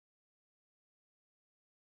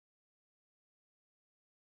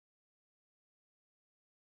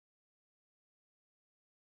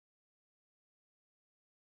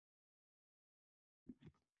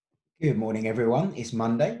Good morning, everyone. It's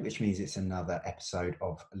Monday, which means it's another episode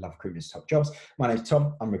of Love Recruitment's Top Jobs. My name's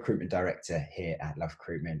Tom. I'm Recruitment Director here at Love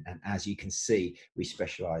Recruitment. And as you can see, we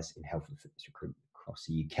specialise in health and fitness recruitment across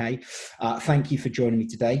the UK. Thank you for joining me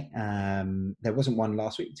today. There wasn't one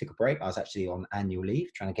last week. We took a break. I was actually on annual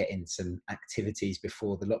leave, trying to get in some activities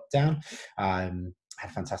before the lockdown. Had a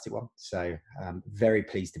fantastic one. So very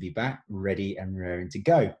pleased to be back, ready and raring to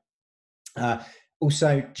go.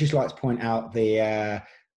 Also, just like to point out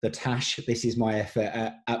the tash. This is my effort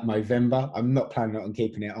at Movember. I'm not planning on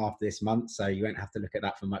keeping it after this month, so you won't have to look at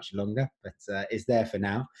that for much longer, but it's there for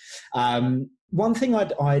now. One thing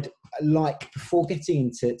I'd like, before getting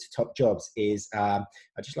into top jobs, is I'd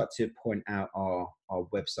just like to point out our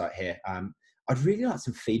website here. I'd really like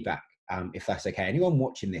some feedback, if that's okay. Anyone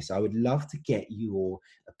watching this, I would love to get your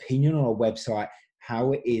opinion on our website,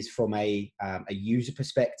 how it is from a user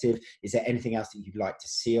perspective. Is there anything else that you'd like to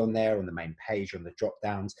see on there, on the main page, on the drop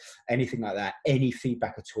downs, anything like that? Any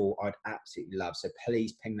feedback at all, I'd absolutely love. So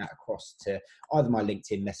please ping that across to either my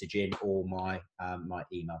LinkedIn messaging or my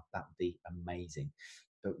email. That would be amazing.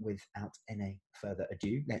 But without any further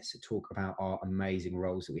ado, let's talk about our amazing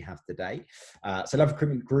roles that we have today. So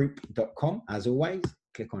loverecruitmentgroup.com, as always,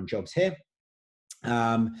 click on jobs here.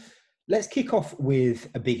 Let's kick off with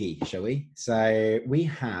a biggie, shall we? So we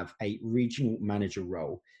have a regional manager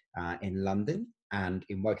role in London and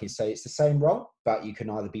in Woking. So it's the same role, but you can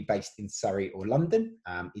either be based in Surrey or London.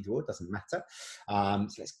 Either or, it doesn't matter.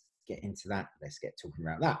 So let's get into that. Let's get talking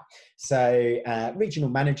about that. So regional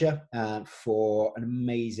manager for an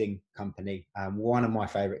amazing company, one of my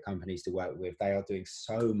favorite companies to work with. They are doing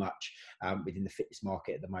so much within the fitness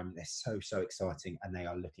market at the moment. They're so exciting, and they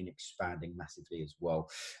are looking at expanding massively as well.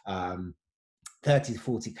 30 to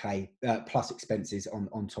 40k plus expenses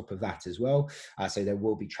on top of that as well. So there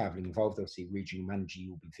will be traveling involved. Obviously, regional manager, you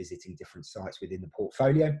will be visiting different sites within the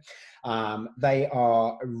portfolio. They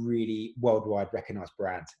are a really worldwide recognized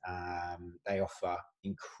brand. They offer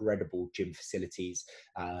incredible gym facilities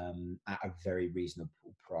at a very reasonable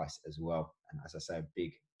price as well. And as I say,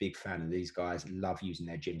 a big fan of these guys. Love using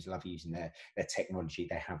their gyms, love using their technology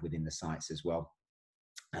they have within the sites as well.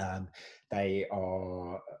 They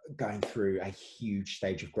are going through a huge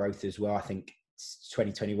stage of growth as well. I think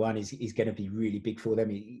 2021 is going to be really big for them.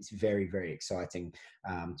 It's very exciting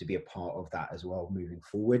to be a part of that as well moving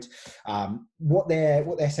forward. What they're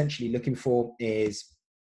essentially looking for is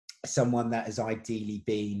someone that has ideally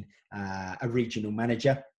been a regional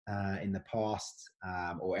manager in the past,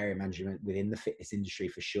 or area management within the fitness industry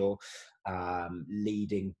for sure,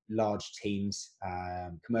 leading large teams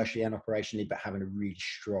commercially and operationally, but having a really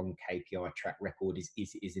strong KPI track record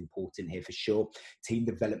is important here for sure. Team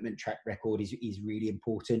development track record is really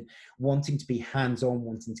important. Wanting to be hands-on,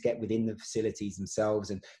 wanting to get within the facilities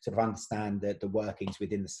themselves and sort of understand the workings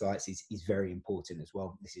within the sites is very important as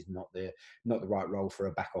well. This is not the right role for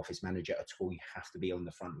a back office manager at all. You have to be on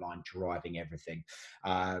the front line driving everything.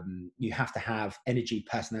 You have to have energy,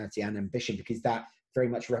 personality and ambition, because that very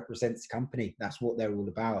much represents the company. That's what they're all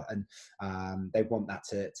about, and they want that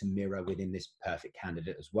to mirror within this perfect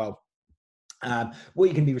candidate as well. What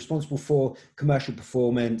you can be responsible for: commercial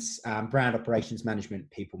performance, brand operations management,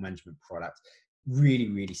 people management, product.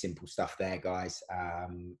 Really simple stuff there, guys,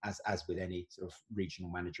 as with any sort of regional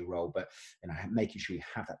manager role. But making sure you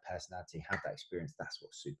have that personality, have that experience, that's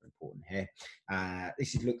what's super important here.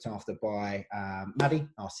 This is looked after by Maddie,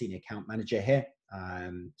 our senior account manager here.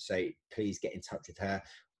 So please get in touch with her,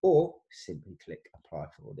 or simply click apply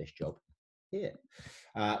for this job here.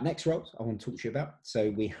 Next role I want to talk to you about. So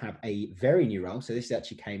we have a very new role. So this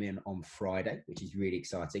actually came in on Friday, which is really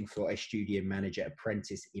exciting, for a studio manager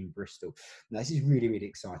apprentice in Bristol. Now, this is really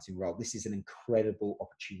exciting role. This is an incredible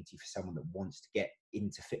opportunity for someone that wants to get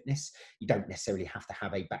into fitness. You don't necessarily have to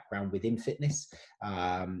have a background within fitness.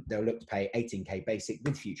 They'll look to pay 18k basic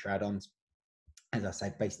with future add-ons. As I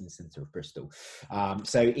say, based in the centre of Bristol.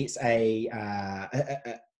 So it's a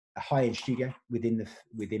high-end studio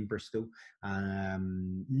within Bristol.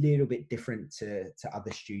 Little bit different to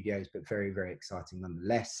other studios, but very exciting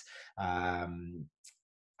nonetheless. I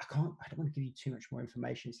don't want to give you too much more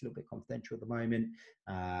information. It's a little bit confidential at the moment,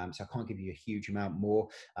 so I can't give you a huge amount more.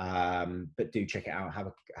 But do check it out.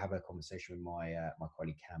 Have a conversation with my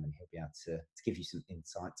colleague Cam, and he'll be able to give you some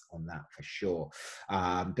insights on that for sure.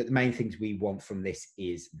 But the main things we want from this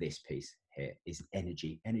is this piece here: is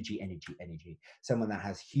energy. Someone that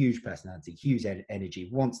has huge personality, huge energy,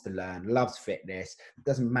 wants to learn, loves fitness.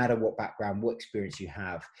 Doesn't matter what background, what experience you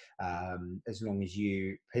have, as long as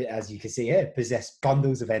you, as you can see here, possess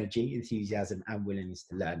bundles of energy, enthusiasm and willingness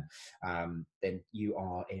to learn, then you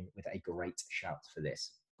are in with a great shout for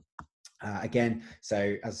this. Again,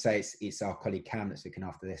 so as I say, it's our colleague Cam that's looking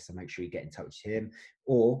after this, so make sure you get in touch with him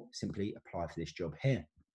or simply apply for this job here.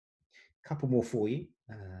 Couple more for you.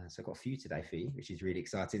 So I've got a few today for you, which is really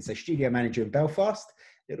exciting. So studio manager in Belfast,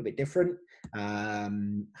 a little bit different.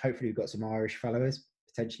 Hopefully we've got some Irish followers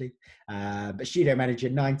potentially. But studio manager,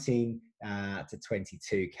 19 to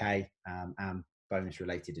 22k, and bonus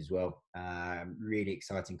related as well. Really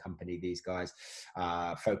exciting company, these guys,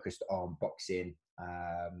 focused on boxing,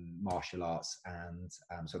 martial arts, and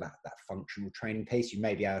so that functional training piece. You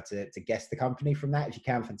may be able to guess the company from that. If you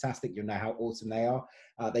can, fantastic. You'll know how awesome they are.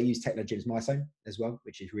 They use Technogyms MyZone as well,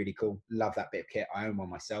 which is really cool. Love that bit of kit. I own one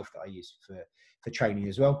myself that I use for training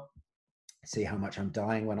as well. See how much I'm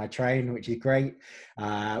dying when I train, which is great.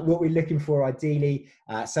 What we're looking for ideally,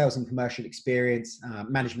 sales and commercial experience,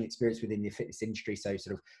 management experience within the fitness industry. So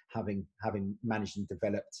sort of having managed and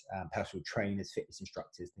developed personal trainers, fitness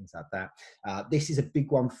instructors, things like that. This is a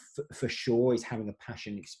big one for sure, is having a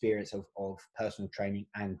passion experience of personal training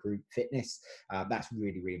and group fitness. That's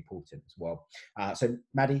really, really important as well. So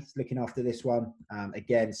Maddie's looking after this one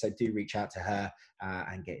again. So do reach out to her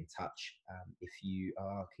and get in touch if you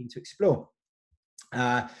are keen to explore.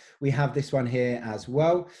 We have this one here as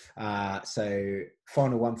well. So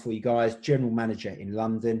final one for you guys, general manager in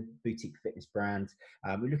London, boutique fitness brand.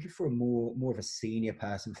 We're looking for a more of a senior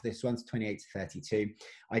person for this one. It's 28 to 32.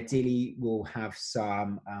 Ideally, we'll have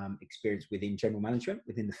some experience within general management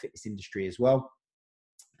within the fitness industry as well.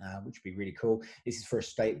 Which would be really cool. This is for a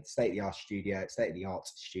state-of-the-art studio.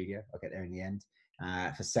 I'll get there in the end.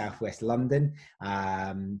 For Southwest London.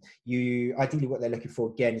 Ideally what they're looking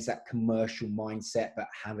for again is that commercial mindset, but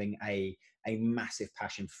having a massive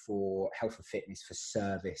passion for health and fitness, for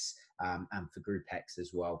service, and for Group X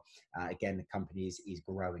as well. Again, the company is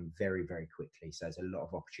growing very, very quickly. So there's a lot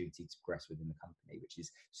of opportunity to progress within the company, which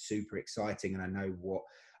is super exciting. And I know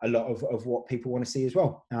a lot of what people want to see as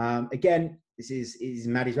well. Again, this is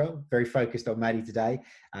Maddie's role, very focused on Maddie today.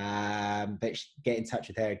 But get in touch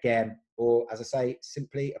with her again, or as I say,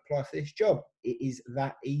 simply apply for this job. It is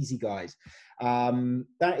that easy, guys.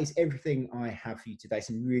 That is everything I have for you today.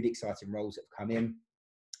 Some really exciting roles that have come in.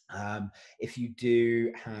 If you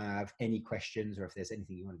do have any questions, or if there's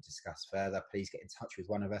anything you want to discuss further, please get in touch with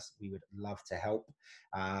one of us. We would love to help.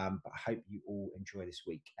 But I hope you all enjoy this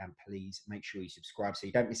week, and please make sure you subscribe so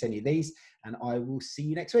you don't miss any of these, and I will see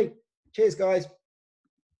you next week. Cheers, guys.